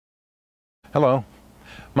Hello,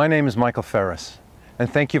 my name is Michael Ferris,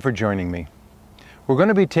 and thank you for joining me. We're going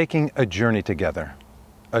to be taking a journey together,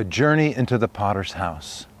 a journey into the potter's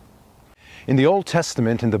house. In the Old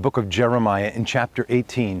Testament, in the book of Jeremiah, in chapter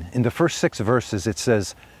 18, in the first 6 verses, it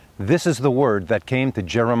says, "This is the word that came to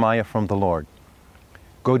Jeremiah from the Lord.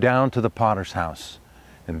 Go down to the potter's house,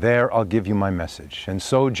 and there I'll give you my message." And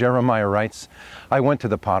so Jeremiah writes, "I went to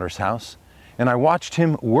the potter's house, and I watched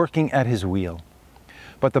him working at his wheel.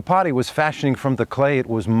 But the pot he was fashioning from the clay, it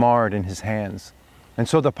was marred in his hands. And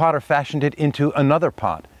so the potter fashioned it into another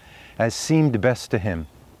pot, as seemed best to him.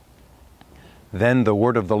 Then the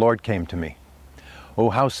word of the Lord came to me.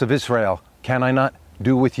 O house of Israel, can I not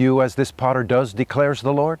do with you as this potter does, declares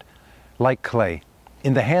the Lord? Like clay,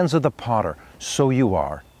 in the hands of the potter, so you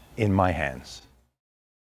are in my hands."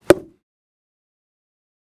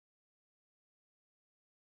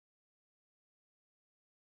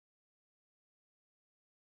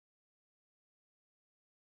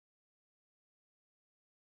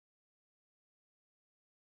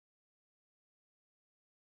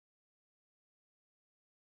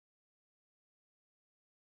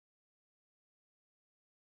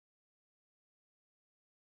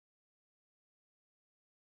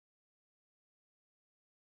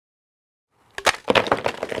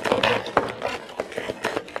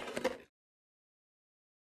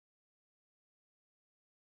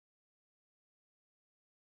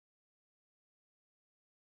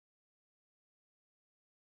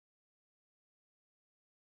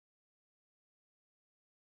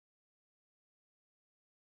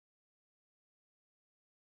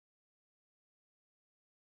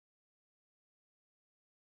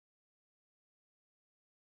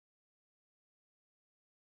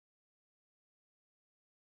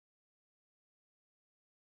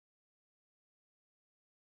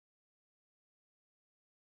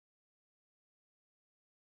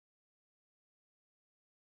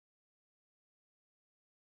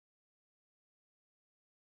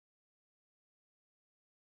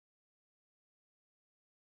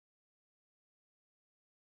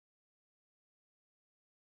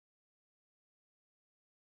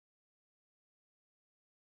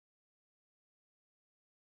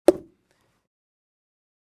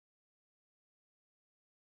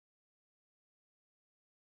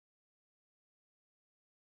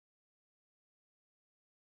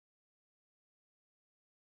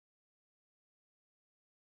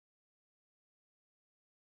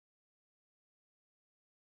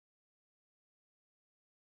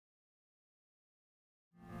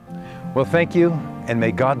 Well, thank you, and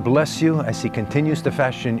may God bless you as He continues to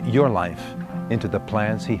fashion your life into the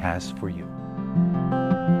plans He has for you.